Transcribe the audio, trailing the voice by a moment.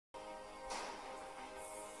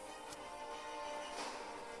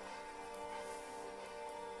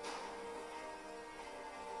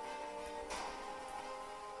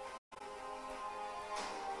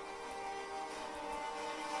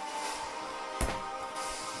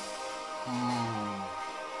Ricky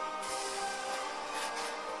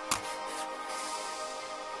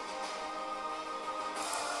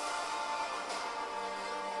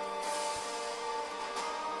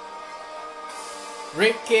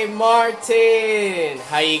Martin,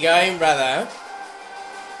 how you going, brother?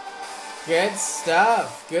 Good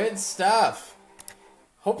stuff, good stuff.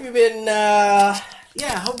 Hope you've been,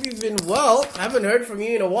 hope you've been well. I haven't heard from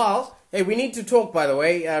you in a while. Hey, we need to talk, by the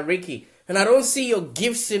way, Ricky. And I don't see your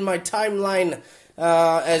gifts in my timeline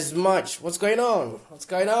as much. What's going on? What's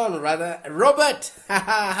going on, rather? Robert,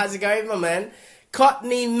 how's it going, my man?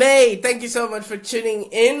 Courtney May, thank you so much for tuning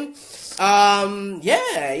in.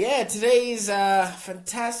 Today's a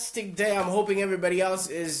fantastic day. I'm hoping everybody else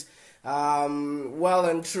is well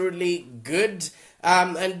and truly good.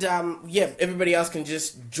 Everybody else can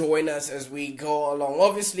just join us as we go along.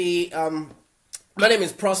 Obviously, my name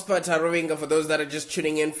is Prosper Tarovinga, for those that are just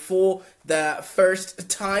tuning in for the first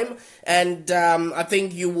time. And I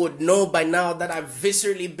think you would know by now that I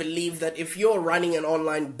viscerally believe that if you're running an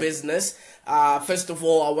online business, first of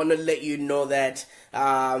all, I want to let you know that,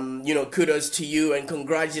 kudos to you and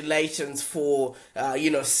congratulations for,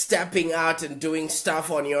 stepping out and doing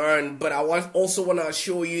stuff on your own. But I also want to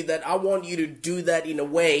assure you that I want you to do that in a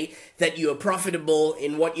way that you are profitable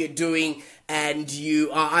in what you're doing and you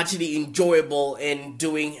are actually enjoyable in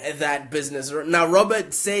doing that business. Now,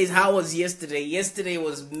 Robert says, how was yesterday? Yesterday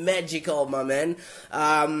was magical, my man.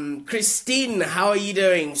 Christine, how are you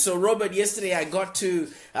doing? So, Robert, yesterday I got to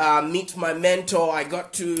meet my mentor. I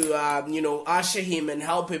got to, usher him and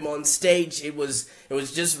help him on stage. It was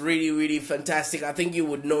just really, really fantastic. I think you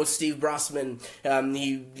would know Steve Brassman.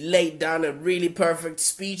 He laid down a really perfect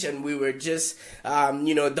speech, and we were just,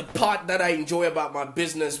 the part that I enjoy about my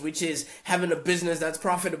business, which is having a business that's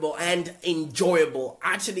profitable and enjoyable,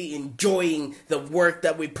 actually enjoying the work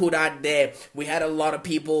that we put out there. We had a lot of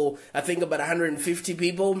people, I think about 150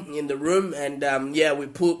 people in the room, and we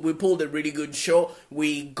pulled a really good show.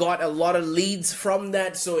 We got a lot of leads from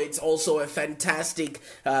that, so it's also a fantastic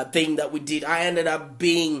thing that we did. I ended up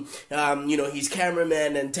being, his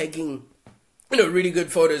cameraman and taking really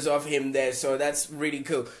good photos of him there, so that's really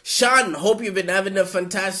cool. Sean, hope you've been having a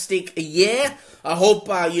fantastic year. I hope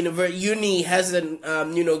uni hasn't,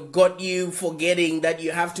 got you forgetting that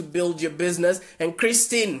you have to build your business. And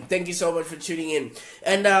Christine, thank you so much for tuning in.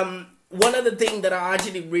 And one other thing that I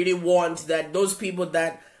actually really want that those people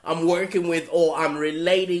that I'm working with or I'm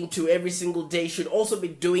relating to every single day should also be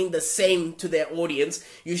doing the same to their audience.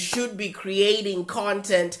 You should be creating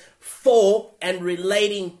content for and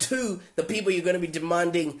relating to the people you're going to be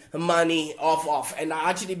demanding money off of. And I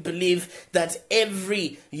actually believe that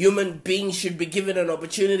every human being should be given an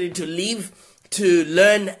opportunity to live, to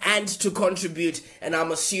learn, and to contribute. And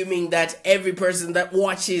I'm assuming that every person that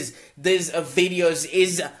watches these videos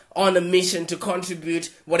is on a mission to contribute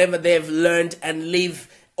whatever they've learned and live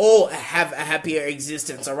or have a happier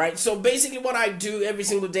existence, all right? So basically what I do every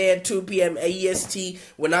single day at 2 p.m. AEST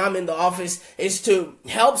when I'm in the office is to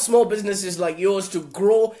help small businesses like yours to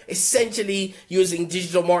grow, essentially using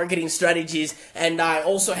digital marketing strategies. And I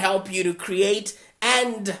also help you to create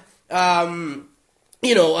and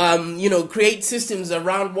create systems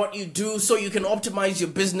around what you do so you can optimize your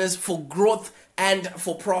business for growth and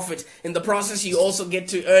for profit. In the process, you also get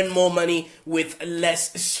to earn more money with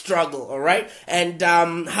less struggle, all right? And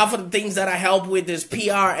half of the things that I help with is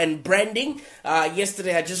PR and branding.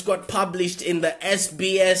 Yesterday, I just got published in the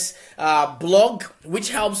SBS blog, which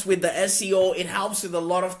helps with the SEO. It helps with a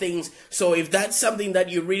lot of things. So if that's something that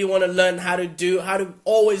you really want to learn how to do, how to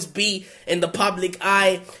always be in the public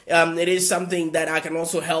eye, it is something that I can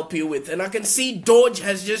also help you with. And I can see Dodge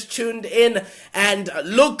has just tuned in. And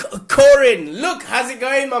look, Corin, look, how's it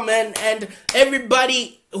going, my man? And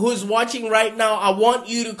everybody who's watching right now, I want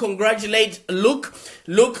you to congratulate Luke.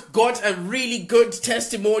 Luke got a really good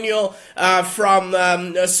testimonial from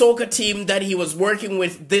a soccer team that he was working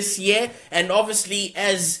with this year. And obviously,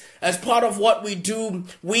 as part of what we do,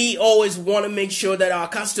 we always want to make sure that our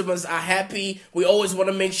customers are happy. We always want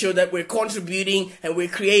to make sure that we're contributing and we're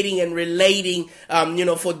creating and relating,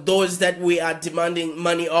 for those that we are demanding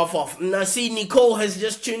money off of. Now, see, Nicole has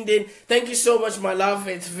just tuned in. Thank you so much, my love.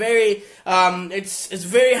 It's very, it's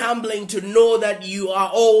very humbling to know that you are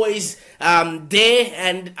always there,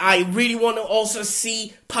 and I really want to also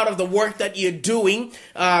see part of the work that you're doing.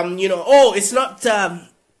 It's not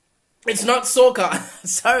It's not soccer.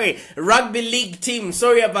 Sorry, rugby league team.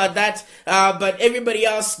 Sorry about that. But everybody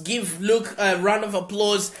else, give Luke a round of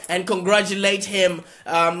applause and congratulate him,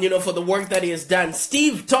 for the work that he has done.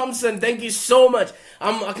 Steve Thompson, thank you so much.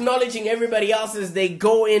 I'm acknowledging everybody else as they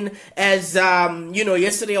go in as,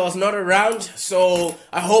 yesterday I was not around. So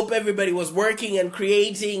I hope everybody was working and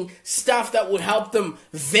creating stuff that would help them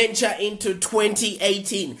venture into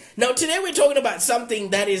 2018. Now, today we're talking about something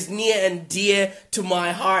that is near and dear to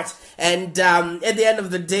my heart. And at the end of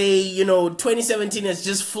the day, 2017 has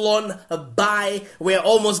just flown by. We're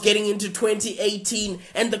almost getting into 2018.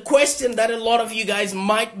 And the question that a lot of you guys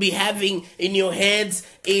might be having in your heads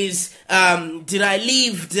is, did I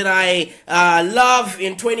leave? Did I love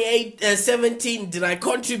in 2017? Did I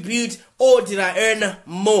contribute? Or did I earn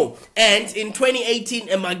more? And in 2018,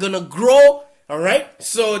 am I going to grow? All right.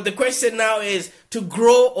 So the question now is to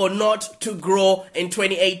grow or not to grow in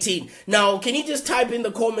 2018. Now, can you just type in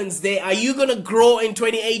the comments there? Are you going to grow in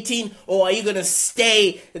 2018 or are you going to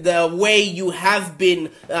stay the way you have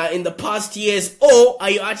been in the past years, or are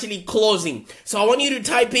you actually closing? So I want you to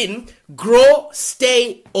type in grow,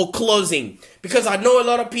 stay, or closing, because I know a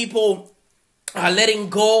lot of people letting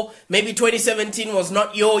go. Maybe 2017 was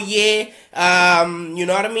not your year, you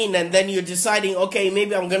know what I mean? And then you're deciding, okay,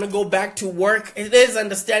 maybe I'm gonna go back to work. It is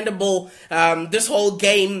understandable. This whole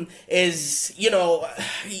game is,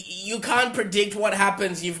 you can't predict what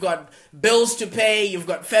happens. You've got bills to pay, you've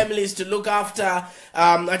got families to look after.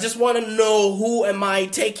 I just want to know, who am I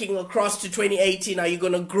taking across to 2018? Are you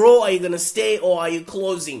gonna grow? Are you gonna stay? Or are you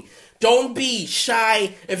closing? Don't be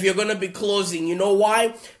shy if you're going to be closing. You know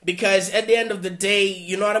why? Because at the end of the day,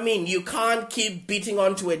 you know what I mean? You can't keep beating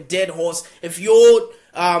onto a dead horse. If your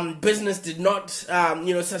business did not,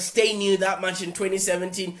 sustain you that much in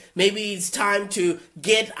 2017, maybe it's time to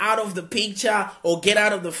get out of the picture or get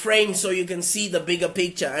out of the frame so you can see the bigger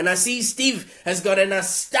picture. And I see Steve has got an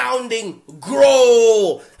astounding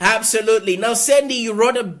grow. Absolutely. Now, Sandy, you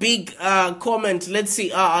wrote a big comment. Let's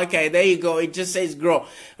see. Okay, there you go. It just says grow.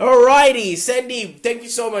 Alrighty, Sandy, thank you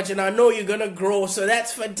so much. And I know you're going to grow, so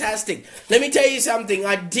that's fantastic. Let me tell you something.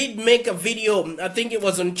 I did make a video, I think it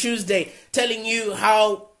was on Tuesday, telling you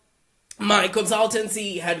how my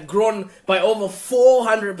consultancy had grown by over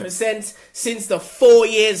 400% since the 4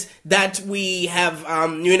 years that we have,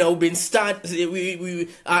 I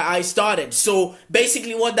started. So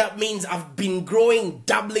basically what that means, I've been growing,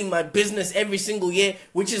 doubling my business every single year,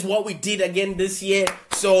 which is what we did again this year.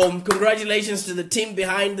 So congratulations to the team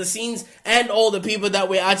behind the scenes and all the people that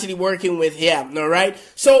we're actually working with here. All right.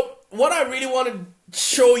 So what I really want to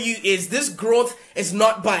show you is this growth is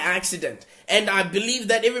not by accident. And I believe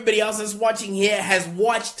that everybody else that's watching here has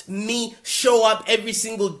watched me show up every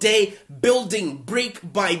single day, building brick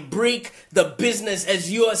by brick the business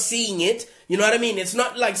as you are seeing it. You know what I mean? It's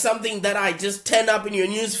not like something that I just turn up in your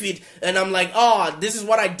newsfeed and I'm like, oh, this is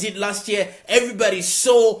what I did last year. Everybody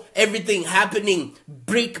saw everything happening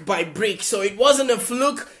brick by brick. So it wasn't a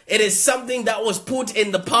fluke. It is something that was put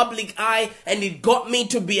in the public eye, and it got me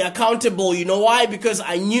to be accountable. You know why? Because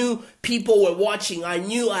I knew people were watching. I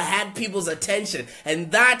knew I had people's attention.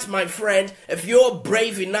 And that, my friend, if you're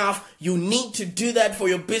brave enough, you need to do that for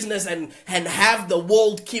your business and have the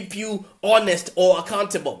world keep you honest or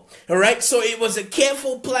accountable. All right. So it was a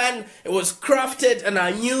careful plan. It was crafted, and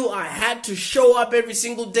I knew I had to show up every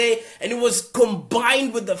single day, and it was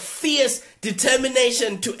combined with the fierce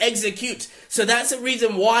determination to execute. So that's the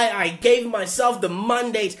reason why I gave myself the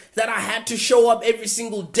mandate that I had to show up every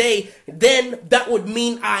single day. Then that would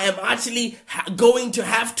mean I am actually going to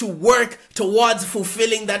have to work towards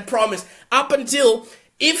fulfilling that promise. Up until,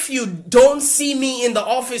 if you don't see me in the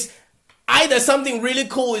office, either something really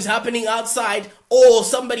cool is happening outside, or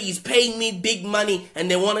somebody is paying me big money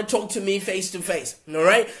and they want to talk to me face to face. All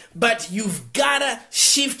right. But you've got to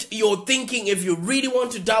shift your thinking if you really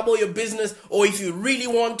want to double your business, or if you really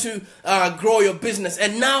want to grow your business.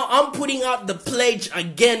 And now I'm putting out the pledge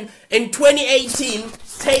again in 2018.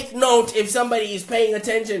 Take note if somebody is paying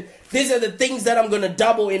attention. These are the things that I'm going to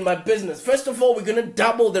double in my business. First of all, we're going to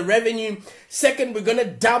double the revenue. Second, we're going to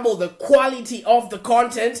double the quality of the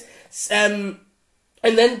content.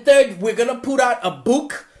 And then third, we're going to put out a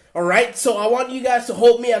book. All right. So I want you guys to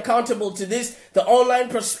hold me accountable to this. The Online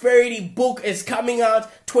Prosperity book is coming out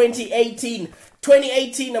 2018.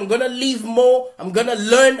 2018, I'm going to leave more, I'm going to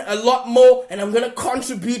learn a lot more, and I'm going to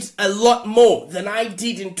contribute a lot more than I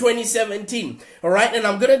did in 2017. All right. And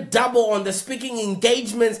I'm going to double on the speaking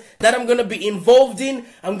engagements that I'm going to be involved in.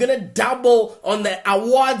 I'm going to double on the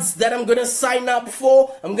awards that I'm going to sign up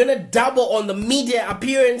for. I'm going to double on the media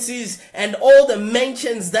appearances and all the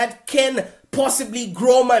mentions that can possibly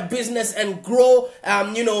grow my business and grow,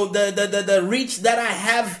 you know, the reach that I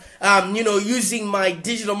have, you know, using my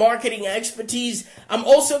digital marketing expertise. I'm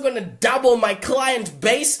also going to double my client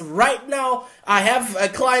base. Right now, I have a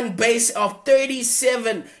client base of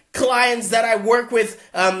 37 clients that I work with,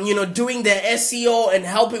 you know, doing their SEO and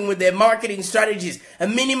helping with their marketing strategies. A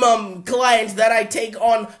minimum client that I take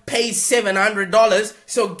on pays $700.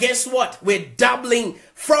 So guess what? We're doubling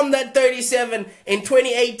from that 37 in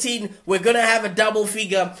 2018. We're going to have a double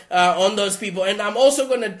figure on those people. And I'm also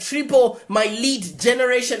going to triple my lead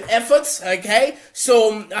generation efforts. Okay.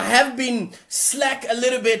 So I have been slack a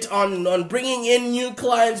little bit on bringing in new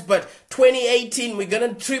clients, but 2018, we're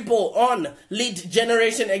going to triple on lead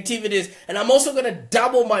generation activities. And I'm also going to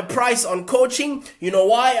double my price on coaching. You know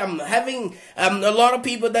why? I'm having a lot of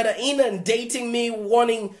people that are inundating me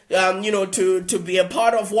wanting, you know, to be a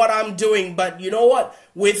part of what I'm doing. But you know what?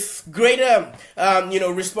 With greater, you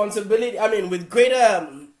know, responsibility, with greater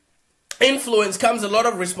influence comes a lot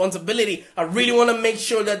of responsibility. I really want to make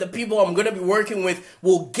sure that the people I'm going to be working with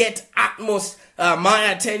will get utmost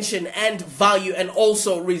my attention and value, and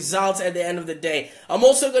also results at the end of the day. I'm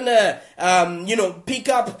also going to, you know, pick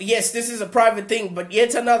up, yes, this is a private thing, but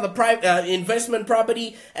yet another private investment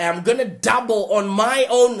property. I'm going to double on my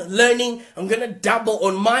own learning. I'm going to double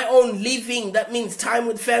on my own living. That means time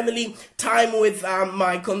with family, time with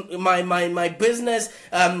my business,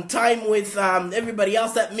 time with everybody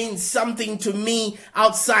else. That means something to me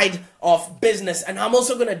outside of business. And I'm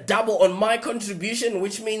also going to double on my contribution,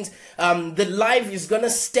 which means the live is going to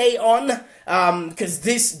stay on, because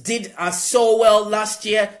this did so well last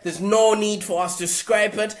year. There's no need for us to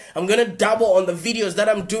scrape it. I'm going to double on the videos that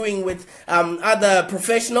I'm doing with other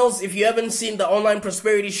professionals. If you haven't seen the Online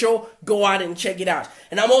Prosperity Show, go out and check it out.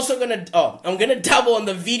 And I'm also going to double on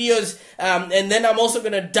the videos, and then I'm also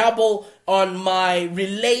going to double on my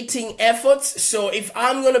relating efforts. So if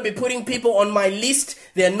I'm going to be putting people on my list,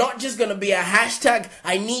 they're not just going to be a hashtag.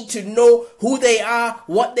 I need to know who they are,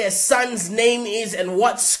 what their son's name is, and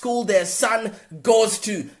what school their son goes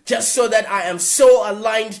to, just so that I am so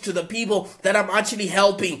aligned to the people that I'm actually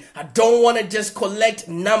helping. I don't want to just collect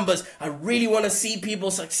numbers. I really want to see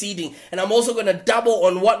people succeeding. And I'm also going to double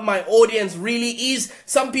on what my audience really is.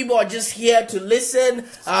 Some people are just here to listen,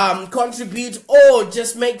 contribute, or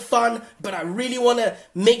just make fun. But I really want to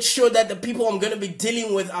make sure that the people I'm going to be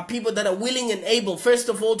dealing with are people that are willing and able, first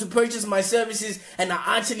of all, to purchase my services and are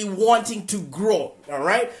actually wanting to grow. All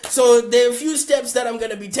right. So there are a few steps that I'm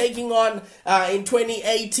going to be taking on in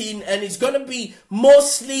 2018, and it's going to be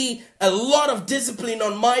mostly a lot of discipline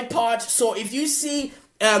on my part. So if you see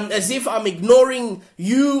as if I'm ignoring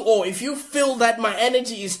you, or if you feel that my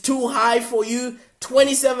energy is too high for you,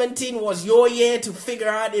 2017 was your year to figure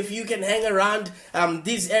out if you can hang around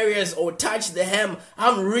these areas or touch the hem.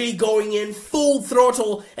 I'm really going in full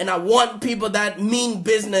throttle, and I want people that mean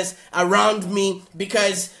business around me,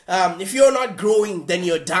 because if you're not growing, then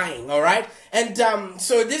you're dying, all right? And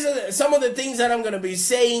so these are some of the things that I'm going to be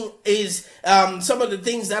saying, is some of the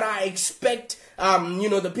things that I expect you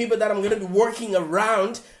know, the people that I'm going to be working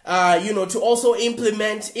around, you know, to also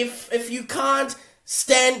implement. If you can't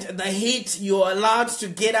stand the heat, you're allowed to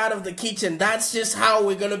get out of the kitchen. That's just how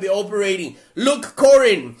we're going to be operating. Look,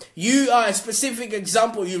 Corin, you are a specific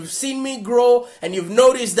example. You've seen me grow, and you've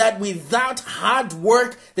noticed that without hard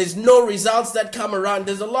work, there's no results that come around.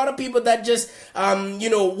 There's a lot of people that just, you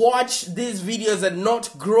know, watch these videos and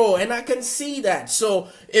not grow, and I can see that. So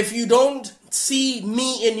if you don't see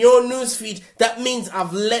me in your newsfeed, that means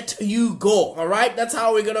I've let you go. All right, that's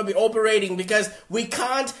how we're gonna be operating, because we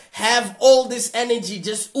can't have all this energy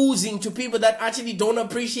just oozing to people that actually don't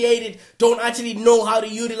appreciate it, don't actually know how to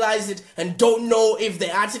utilize it, and don't know if they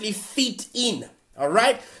actually fit in. All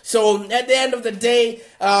right, so at the end of the day,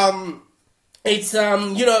 it's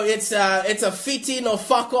you know, it's a fit in or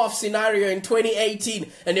fuck off scenario in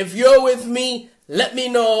 2018, and if you're with me, let me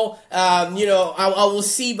know. You know, I will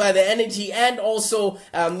see by the energy, and also,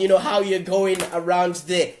 you know, how you're going around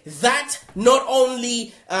there. That not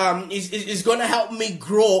only is going to help me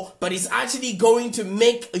grow, but it's actually going to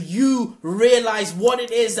make you realize what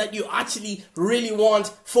it is that you actually really want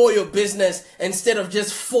for your business, instead of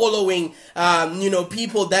just following, you know,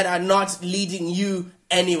 people that are not leading you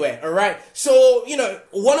anywhere. All right. So, you know,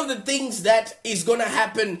 one of the things that is going to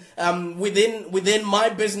happen within my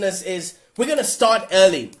business is, we're going to start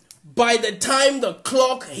early. By the time the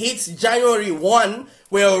clock hits January 1,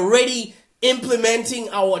 we're already implementing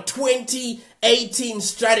our 2018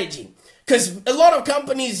 strategy. Because a lot of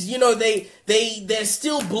companies, you know, they're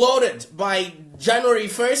still bloated by January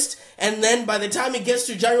 1st, and then by the time it gets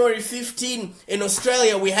to January 15 in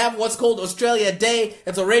Australia, we have what's called Australia Day.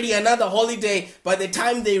 It's already another holiday. By the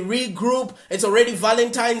time they regroup, it's already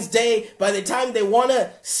Valentine's Day. By the time they want to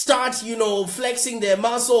start, you know, flexing their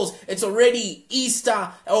muscles, it's already Easter,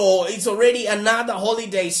 or it's already another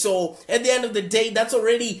holiday. So at the end of the day, that's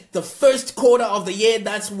already the first quarter of the year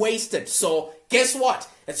that's wasted. So guess what?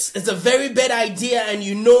 It's a very bad idea, and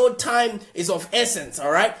you know time is of essence,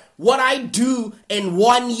 all right? What I do in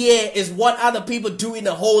 1 year is what other people do in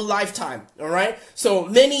a whole lifetime, all right? So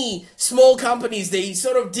many small companies, they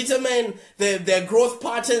sort of determine their growth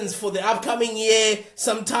patterns for the upcoming year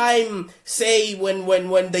sometime, say,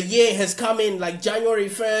 when the year has come in, like January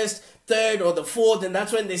 1st, 3rd, or the 4th, and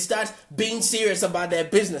that's when they start being serious about their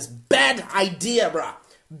business. Bad idea, bruh.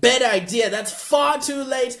 Bad idea. That's far too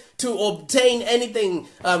late to obtain anything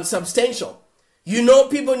substantial. You know,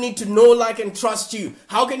 people need to know, like, and trust you.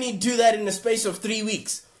 How can you do that in the space of 3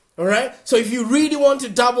 weeks? All right. So if you really want to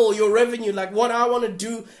double your revenue, like what I want to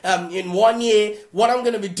do in 1 year, what I'm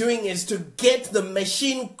going to be doing is to get the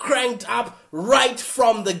machine cranked up right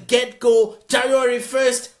from the get-go. January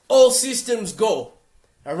 1st, all systems go.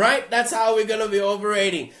 All right, that's how we're going to be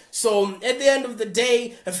operating. So at the end of the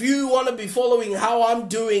day, if you want to be following how I'm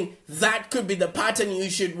doing, that could be the pattern you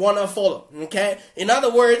should want to follow. Okay. In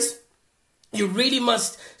other words, you really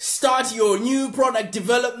must start your new product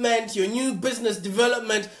development, your new business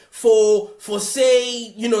development for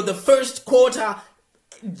say, you know, the first quarter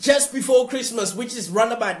just before Christmas, which is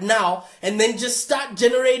run about now, and then just start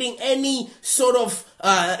generating any sort of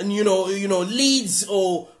leads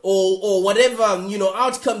or whatever, you know,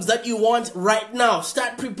 outcomes that you want right now.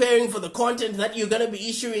 Start preparing for the content that you're going to be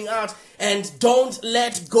issuing out, and don't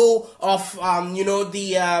let go of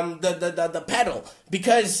the pedal,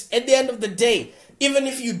 because at the end of the day, even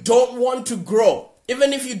if you don't want to grow,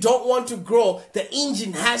 the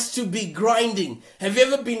engine has to be grinding. Have you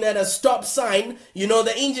ever been at a stop sign? You know,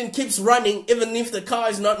 the engine keeps running even if the car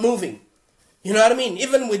is not moving. You know what I mean?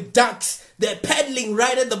 Even with ducks, they're paddling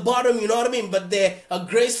right at the bottom, you know what I mean? But they are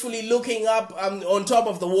gracefully looking up on top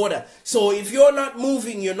of the water. So if you're not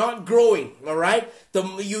moving, you're not growing, all right?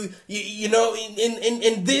 You know,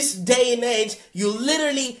 in this day and age, you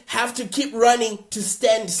literally have to keep running to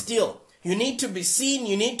stand still. You need to be seen,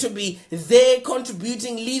 you need to be there,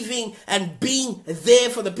 contributing, living, and being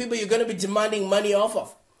there for the people you're going to be demanding money off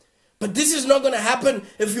of. But this is not going to happen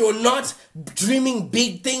if you're not dreaming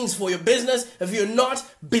big things for your business, if you're not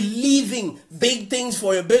believing big things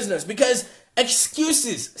for your business, because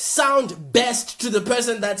excuses sound best to the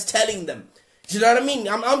person that's telling them. Do you know what I mean?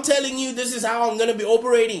 I'm telling you, this is how I'm going to be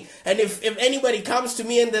operating. And if anybody comes to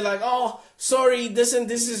me and they're like, oh, sorry, this and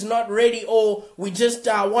this is not ready, or we just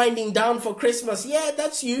winding down for Christmas. Yeah,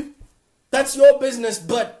 that's you. That's your business.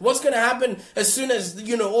 But what's going to happen as soon as,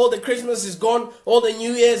 you know, all the Christmas is gone, all the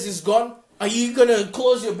New Year's is gone? Are you going to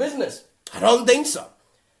close your business? I don't think so.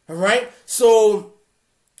 All right? So,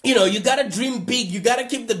 you know, you got to dream big. You got to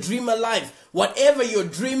keep the dream alive. Whatever you're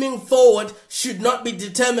dreaming forward should not be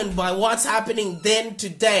determined by what's happening then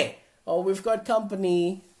today. Oh, we've got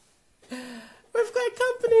company. We've got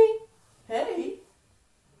company. Hey,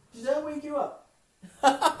 did I wake you up?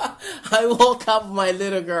 I woke up my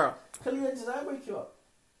little girl. Kalia, did I wake you up?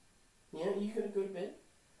 Yeah, you gonna go to bed?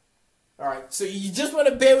 Alright, so you just want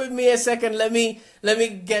to bear with me a second. Let me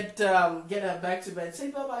get her back to bed.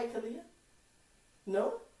 Say bye-bye, Kalia.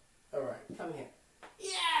 No? Alright, come here.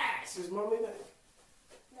 Yes! Is mommy back?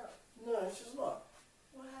 No. No, she's not.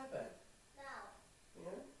 What happened? No.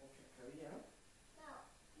 Yeah? Okay, Kalia. No.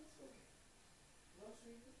 It's okay. No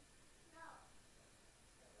sleeping? No.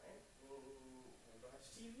 Alright. Watch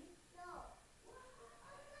TV? No.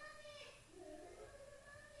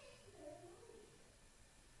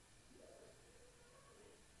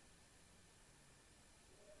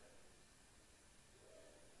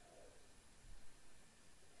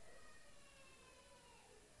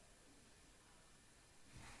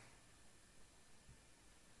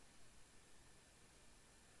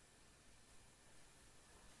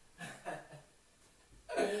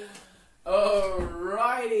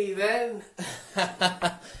 Alrighty then.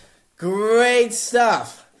 Great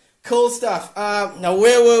stuff. Cool stuff. Now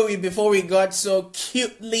where were we before we got so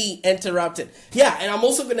cutely interrupted? Yeah, and I'm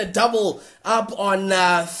also going to double up on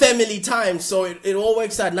family time, so it all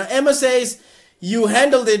works out. Now Emma says, you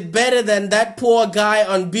handled it better than that poor guy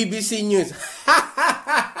on BBC News.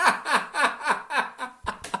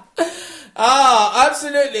 Ah,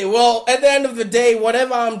 absolutely. Well, at the end of the day,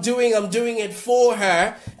 whatever I'm doing it for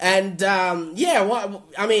her. And yeah,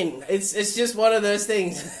 I mean, it's just one of those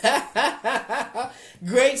things.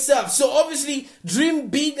 Great stuff. So obviously, dream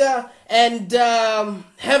bigger and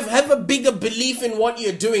have a bigger belief in what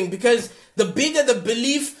you're doing, because the bigger the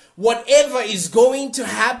belief, whatever is going to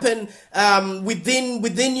happen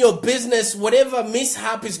within your business, whatever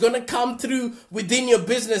mishap is going to come through within your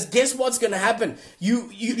business, guess what's going to happen?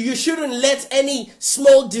 You shouldn't let any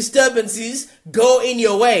small disturbances go in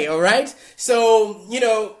your way, all right? So,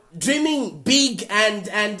 dreaming big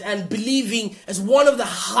and believing is one of the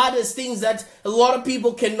hardest things that a lot of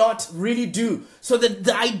people cannot really do. So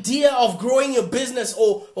the idea of growing your business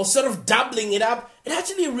or sort of doubling it up, it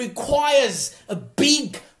actually requires a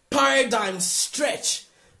big paradigm stretch.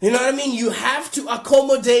 You know what I mean? You have to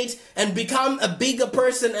accommodate and become a bigger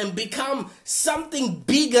person and become something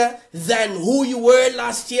bigger than who you were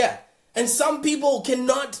last year. And some people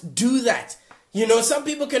cannot do that. Some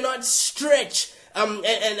people cannot stretch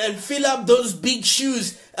and fill up those big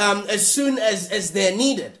shoes as soon as they're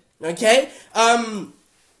needed. Okay?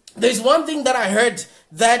 There's one thing that I heard,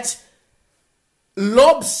 that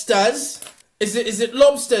lobsters, is it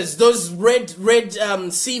lobsters, those red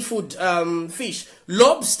seafood fish,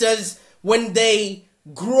 lobsters, when they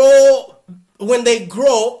grow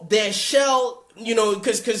their shell,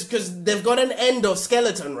 because they've got an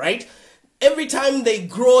endoskeleton, right? Every time they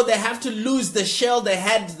grow, they have to lose the shell they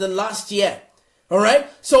had the last year. All right.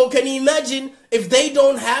 So can you imagine if they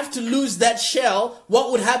don't have to lose that shell,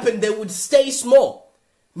 what would happen? They would stay small.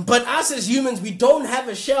 But us as humans, we don't have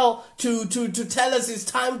a shell to tell us it's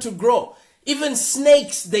time to grow. Even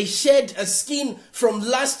snakes, they shed a skin from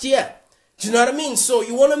last year. Do you know what I mean? So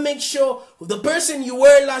you want to make sure the person you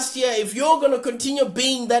were last year, if you're going to continue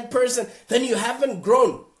being that person, then you haven't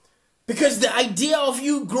grown. Because the idea of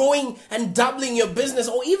you growing and doubling your business,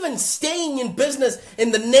 or even staying in business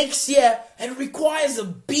in the next year, it requires a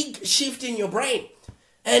big shift in your brain.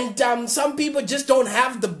 And some people just don't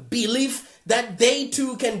have the belief that they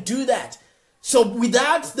too can do that. So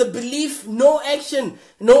without the belief, no action,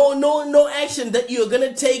 no action that you're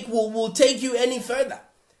gonna take will take you any further.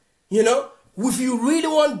 If you really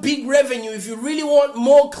want big revenue, if you really want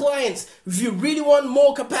more clients, if you really want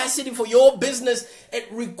more capacity for your business, it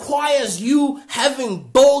requires you having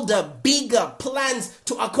bolder, bigger plans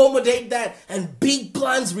to accommodate that. And big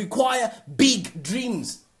plans require big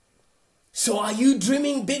dreams. So are you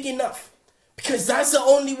dreaming big enough? Because that's the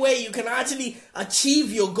only way you can actually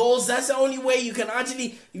achieve your goals. That's the only way you can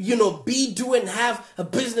actually, do and have a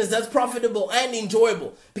business that's profitable and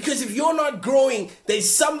enjoyable. Because if you're not growing, there's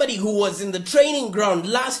somebody who was in the training ground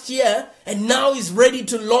last year and now is ready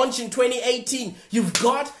to launch in 2018. You've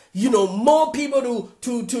got, more people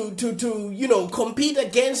to compete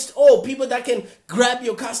against, or people that can grab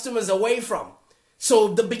your customers away from. So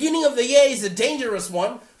the beginning of the year is a dangerous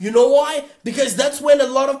one. You know why? Because that's when a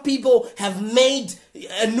lot of people have made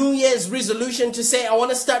a New Year's resolution to say, I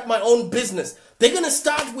want to start my own business. They're going to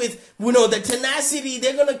start with, the tenacity.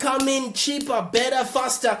 They're going to come in cheaper, better,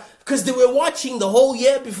 faster, because they were watching the whole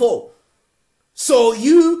year before. So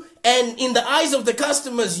you, and in the eyes of the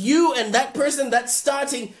customers, you and that person that's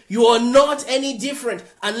starting, you are not any different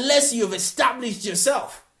unless you've established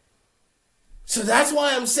yourself. So that's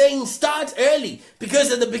why I'm saying start early, because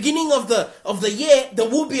at the beginning of the year there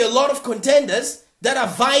will be a lot of contenders that are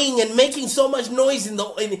vying and making so much noise in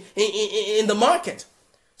the market.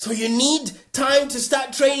 So you need time to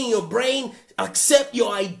start training your brain, accept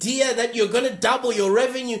your idea that you're going to double your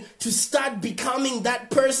revenue, to start becoming that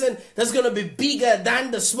person that's going to be bigger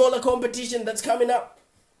than the smaller competition that's coming up.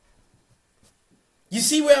 You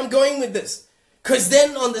see where I'm going with this? Because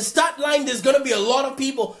then on the start line, there's going to be a lot of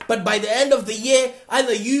people. But by the end of the year,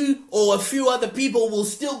 either you or a few other people will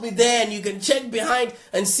still be there. And you can check behind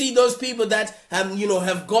and see those people that,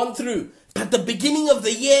 have gone through. But the beginning of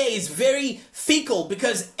the year is very fickle,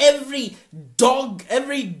 because every dog,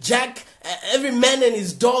 every man and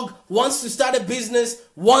his dog wants to start a business,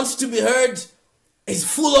 wants to be heard, is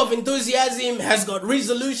full of enthusiasm, has got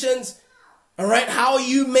resolutions. All right. How are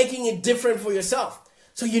you making it different for yourself?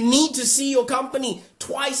 So you need to see your company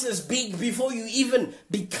twice as big before you even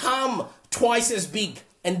become twice as big.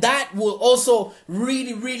 And that will also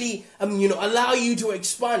really, really, allow you to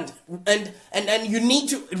expand. And you need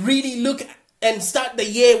to really look and start the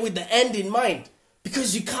year with the end in mind.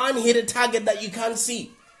 Because you can't hit a target that you can't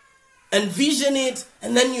see. And vision it,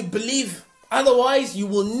 and then you believe. Otherwise, you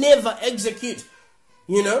will never execute.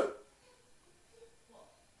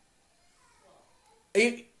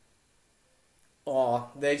 Oh,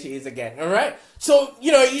 there she is again. All right. So,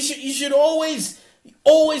 you should always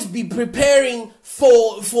be preparing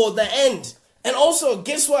for the end. And also,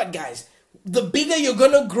 guess what, guys? the bigger you're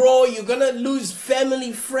gonna grow, you're gonna lose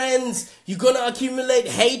family, friends, you're gonna accumulate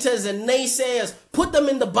haters and naysayers. Put them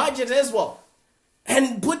in the budget as well.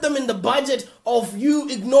 And put them in the budget of you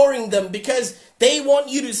ignoring them, because they want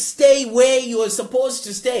you to stay where you are supposed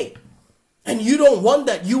to stay. And you don't want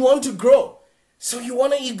that. You want to grow. So you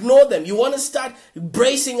want to ignore them. You want to start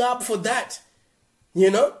bracing up for that. You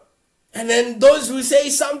know? And then those who say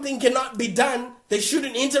something cannot be done, they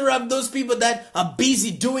shouldn't interrupt those people that are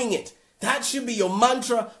busy doing it. That should be your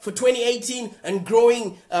mantra for 2018 and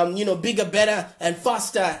growing, bigger, better, and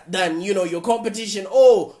faster than, your competition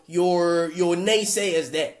or your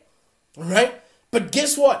naysayers there. All right? But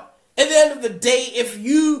guess what? At the end of the day, if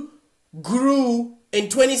you grew in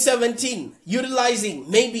 2017 utilizing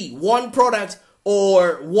maybe one product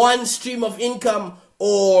or one stream of income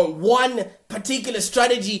or one particular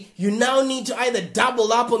strategy, you now need to either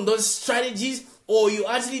double up on those strategies, or you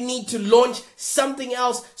actually need to launch something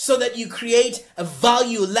else so that you create a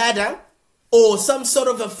value ladder or some sort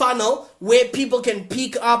of a funnel where people can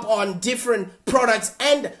pick up on different products,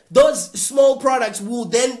 and those small products will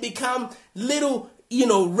then become little,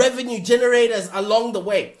 revenue generators along the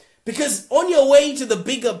way. Because on your way to the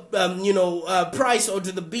bigger, price, or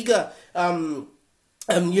to the bigger,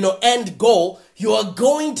 end goal, you are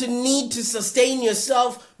going to need to sustain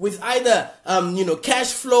yourself with either,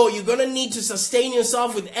 cash flow. You're going to need to sustain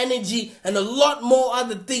yourself with energy and a lot more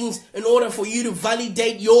other things in order for you to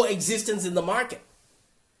validate your existence in the market.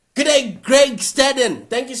 Good day, Greg Stedden.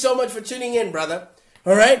 Thank you so much for tuning in, brother.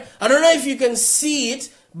 All right. I don't know if you can see it,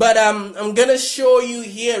 but I'm going to show you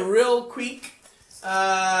here real quick.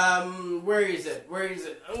 Where is it?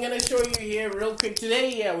 I'm going to show you here real quick.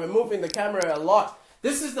 Today, we're moving the camera a lot.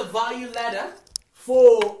 This is the value ladder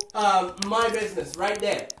for my business right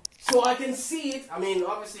there. So I can see it. I mean,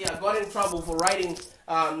 obviously, I got in trouble for writing,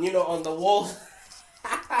 on the wall.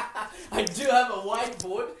 I do have a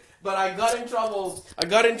whiteboard, but I got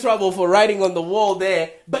in trouble for writing on the wall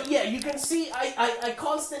there. But yeah, you can see I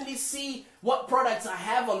constantly see what products I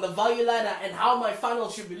have on the value ladder and how my funnel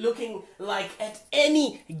should be looking like at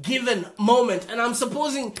any given moment. And I'm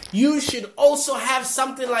supposing you should also have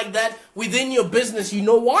something like that within your business. You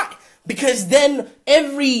know why? Because then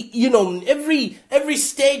every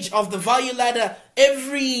stage of the value ladder,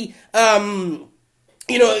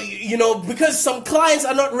 because some clients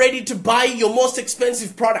are not ready to buy your most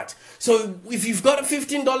expensive product. So if you've got a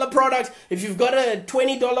 $15 product, if you've got a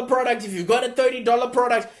 $20 product, if you've got a $30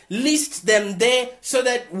 product, list them there so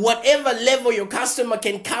that whatever level your customer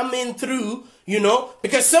can come in through,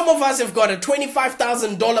 because some of us have got a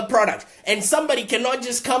 $25,000 product and somebody cannot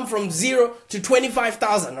just come from 0 to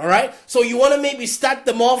 25,000, all right? So you want to maybe start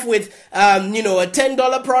them off with, a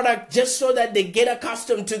 $10 product just so that they get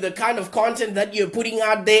accustomed to the kind of content that you're putting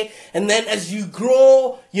out there. And then as you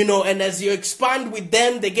grow, and as you expand with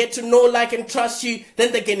them, they get to know, like, and trust you.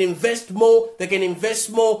 Then they can invest more.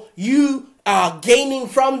 You are gaining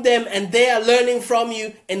from them and they are learning from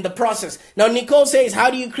you in the process. Now, Nicole says, how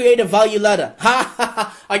do you create a value ladder?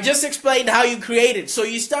 I just explained how you create it. So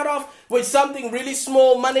you start off with something really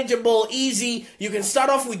small, manageable, easy. You can start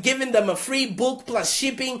off with giving them a free book plus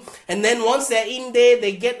shipping. And then once they're in there,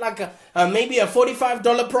 they get like maybe a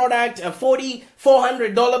 $45 product, a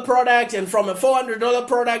 $400 product, and from a $400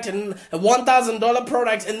 product and a $1,000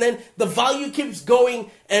 product. And then the value keeps going.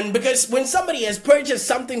 And because when somebody has purchased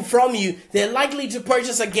something from you, they're likely to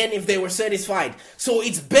purchase again if they were satisfied. So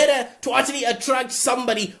it's better to actually attract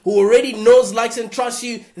somebody who already knows, likes, and trusts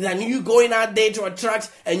you than you going out there to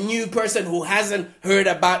attract a new person who hasn't heard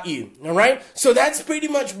about you. All right? So that's pretty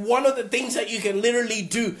much one of the things that you can literally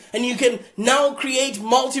do. And you can now create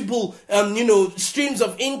multiple, streams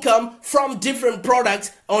of income from different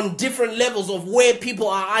products on different levels of where people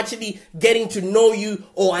are actually getting to know you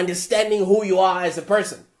or understanding who you are as a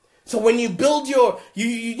person. So when you build you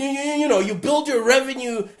build your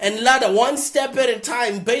revenue and ladder one step at a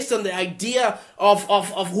time based on the idea of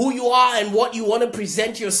who you are and what you want to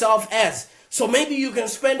present yourself as. So maybe you can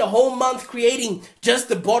spend a whole month creating just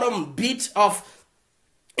the bottom bit of,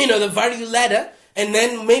 the value ladder. And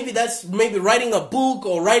then maybe that's writing a book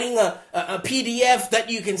or writing a PDF that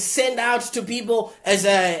you can send out to people as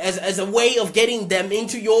a way of getting them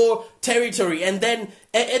into your territory. And then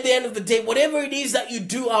at the end of the day, whatever it is that you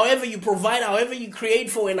do, however you provide, however you create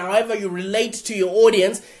for, and however you relate to your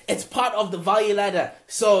audience, it's part of the value ladder.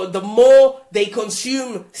 So the more they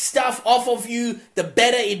consume stuff off of you, the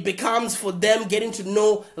better it becomes for them getting to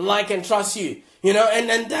know, like, and trust you. For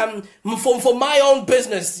my own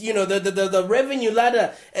business, the revenue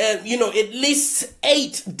ladder, it lists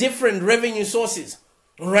 8 different revenue sources.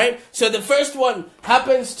 Alright, so the first one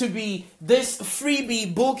happens to be this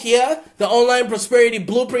freebie book here, the Online Prosperity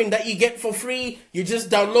Blueprint that you get for free. You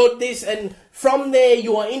just download this, and from there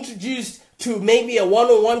you are introduced to maybe a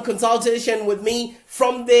one-on-one consultation with me.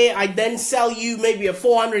 From there, I then sell you maybe a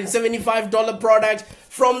 $475 product.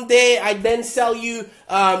 From there, I then sell you,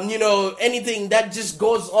 anything that just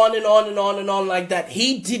goes on and on and on and on like that.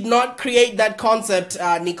 He did not create that concept,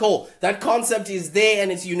 Nicole. That concept is there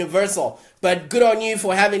and it's universal. But good on you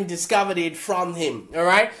for having discovered it from him, all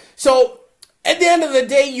right? So, at the end of the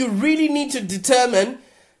day, you really need to determine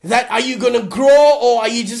that are you going to grow or are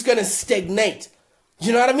you just going to stagnate?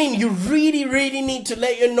 You know what I mean? You really, really need to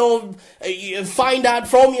find out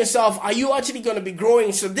from yourself, are you actually going to be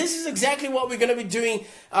growing? So this is exactly what we're going to be doing,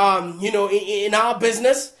 in our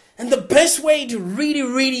business. And the best way to really,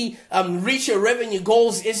 really reach your revenue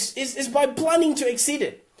goals is by planning to exceed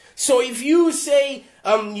it. So if you say,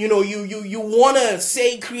 you want to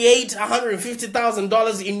say create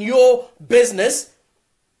 $150,000 in your business,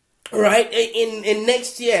 right, in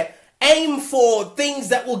next year, aim for things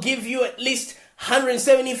that will give you at least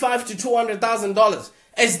 $175,000 to $200,000.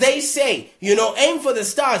 As they say, aim for the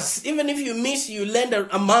stars. Even if you miss, you land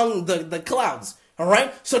among the clouds. All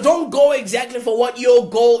right. So don't go exactly for what your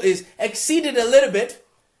goal is. Exceed it a little bit,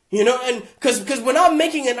 and because when I'm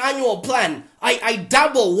making an annual plan, I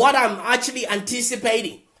double what I'm actually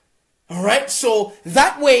anticipating. All right. So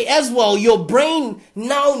that way as well, your brain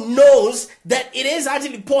now knows that it is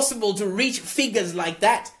actually possible to reach figures like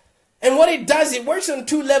that. And what it does, it works on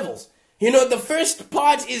two levels. The first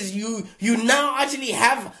part is you now actually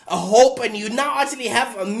have a hope, and you now actually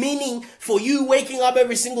have a meaning for you waking up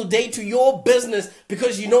every single day to your business,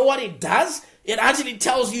 because you know what it does? It actually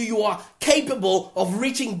tells you you are capable of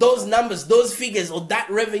reaching those numbers, those figures, or that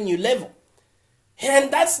revenue level.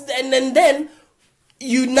 And then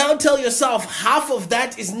you now tell yourself half of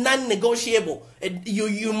that is non-negotiable.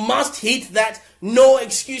 You must hit that, no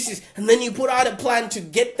excuses. And then you put out a plan to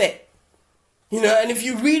get there. And if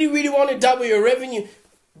you really, really want to double your revenue,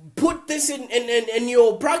 put this in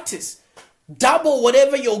your practice. Double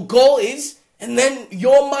whatever your goal is, and then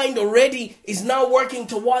your mind already is now working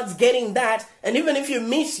towards getting that. And even if you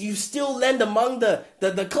miss, you still land among the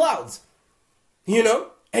clouds.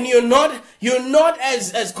 And you're not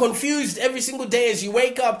as confused every single day as you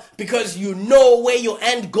wake up, because you know where your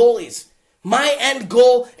end goal is. My end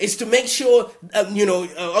goal is to make sure,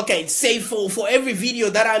 say for every video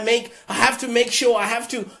that I make, I have to make sure I have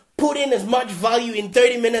to put in as much value in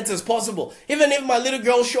 30 minutes as possible. Even if my little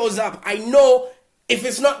girl shows up, I know if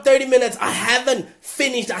it's not 30 minutes, I haven't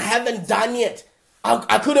finished, I haven't done yet.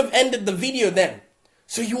 I could have ended the video then.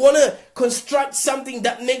 So you want to construct something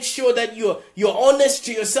that makes sure that you're honest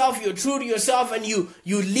to yourself, you're true to yourself, and you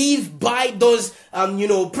live by those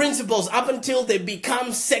principles up until they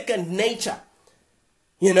become second nature.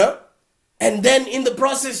 And then in the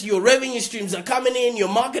process, your revenue streams are coming in, your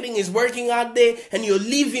marketing is working out there, and you're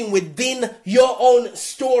living within your own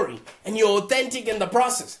story, and you're authentic in the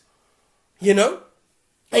process.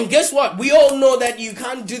 And guess what? We all know that you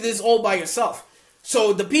can't do this all by yourself.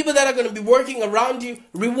 So the people that are going to be working around you,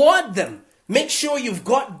 reward them. Make sure you've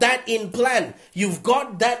got that in plan. You've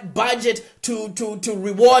got that budget to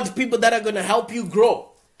reward people that are going to help you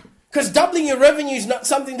grow. Because doubling your revenue is not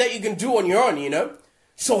something that you can do on your own,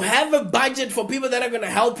 So have a budget for people that are going to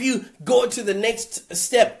help you go to the next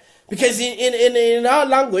step. Because in our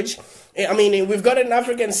language, we've got an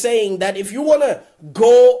African saying that if you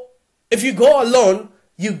go alone,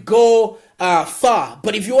 you go far.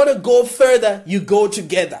 But if you want to go further, you go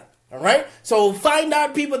together. All right? So find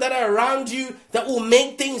out people that are around you that will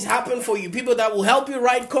make things happen for you. People that will help you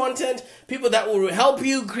write content. People that will help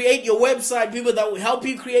you create your website. People that will help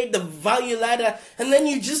you create the value ladder. And then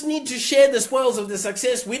you just need to share the spoils of the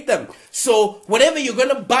success with them. So whatever you're going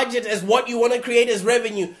to budget as what you want to create as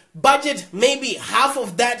revenue, budget maybe half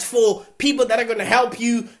of that for people that are going to help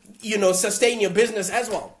you, sustain your business as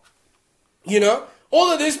well. All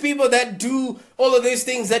of these people that do all of these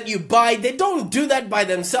things that you buy, they don't do that by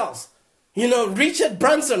themselves. Richard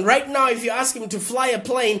Branson, right now, if you ask him to fly a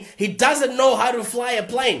plane, he doesn't know how to fly a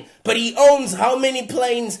plane. But he owns how many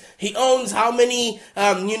planes, he owns how many,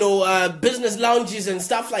 business lounges and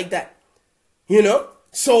stuff like that.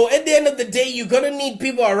 So at the end of the day, you're going to need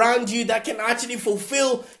people around you that can actually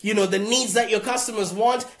fulfill, the needs that your customers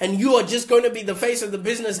want. And you are just going to be the face of the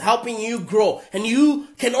business, helping you grow. And you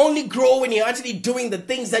can only grow when you're actually doing the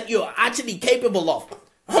things that you're actually capable of.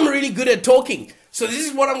 I'm really good at talking. So this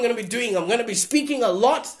is what I'm going to be doing. I'm going to be speaking a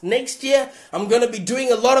lot next year. I'm going to be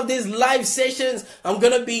doing a lot of these live sessions. I'm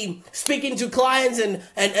going to be speaking to clients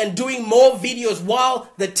and doing more videos while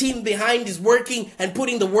the team behind is working and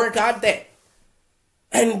putting the work out there.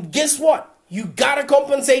 And guess what? You got to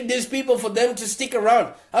compensate these people for them to stick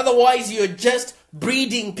around. Otherwise, you're just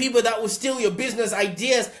breeding people that will steal your business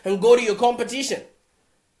ideas and go to your competition.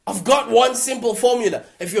 I've got one simple formula.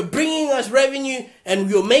 If you're bringing us revenue and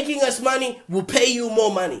you're making us money, we'll pay you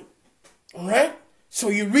more money. All right? So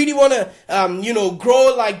you really want to,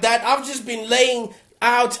 grow like that. I've just been laying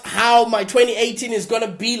out how my 2018 is going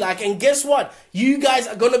to be like. And guess what? You guys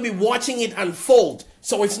are going to be watching it unfold.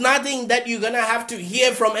 So it's nothing that you're going to have to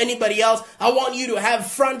hear from anybody else. I want you to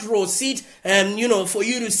have front row seat and, for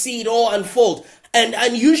you to see it all unfold.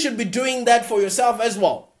 And you should be doing that for yourself as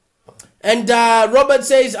well. And Robert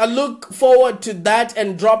says, I look forward to that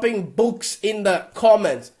and dropping books in the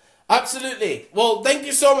comments. Absolutely. Well, thank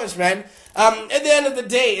you so much, man. At the end of the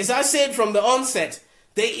day, as I said from the onset,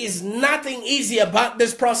 there is nothing easy about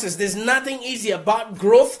this process. There's nothing easy about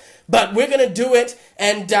growth, but we're going to do it.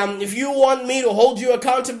 And if you want me to hold you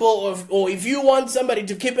accountable or if you want somebody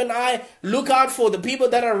to keep an eye, look out for the people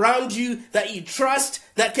that are around you that you trust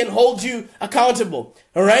that can hold you accountable.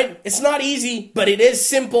 All right? It's not easy, but it is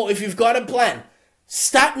simple if you've got a plan.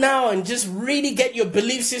 Start now and just really get your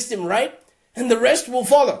belief system right, and the rest will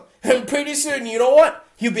follow. And pretty soon, you know what?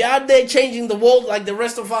 You'll be out there changing the world like the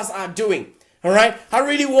rest of us are doing. All right. I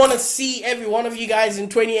really want to see every one of you guys in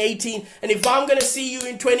 2018. And if I'm going to see you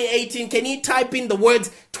in 2018, can you type in the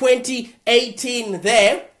words 2018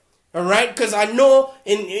 there? All right. Because I know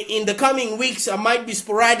in the coming weeks, I might be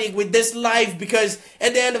sporadic with this live because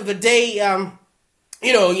at the end of the day,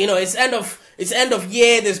 it's end of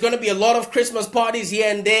year. There's going to be a lot of Christmas parties here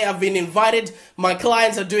and there. I've been invited. My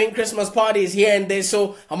clients are doing Christmas parties here and there.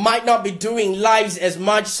 So I might not be doing lives as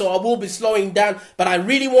much. So I will be slowing down. But I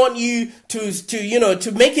really want you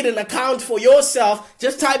to make it an account for yourself.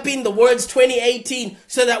 Just type in the words 2018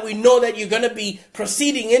 so that we know that you're going to be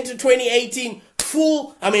proceeding into 2018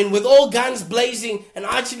 with all guns blazing and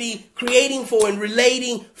actually creating for and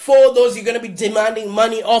relating for those you're going to be demanding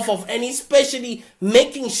money off of, and especially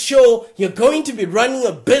making sure you're going to be running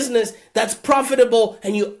a business that's profitable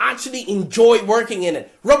and you actually enjoy working in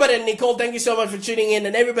it. Robert and Nicole, thank you so much for tuning in,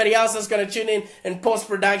 and everybody else that's going to tune in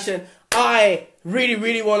post-production. I really,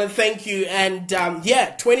 really want to thank you. And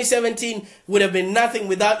 2017 would have been nothing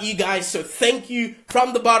without you guys. So thank you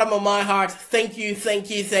from the bottom of my heart. Thank you, thank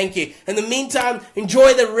you, thank you. In the meantime,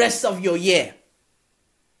 enjoy the rest of your year.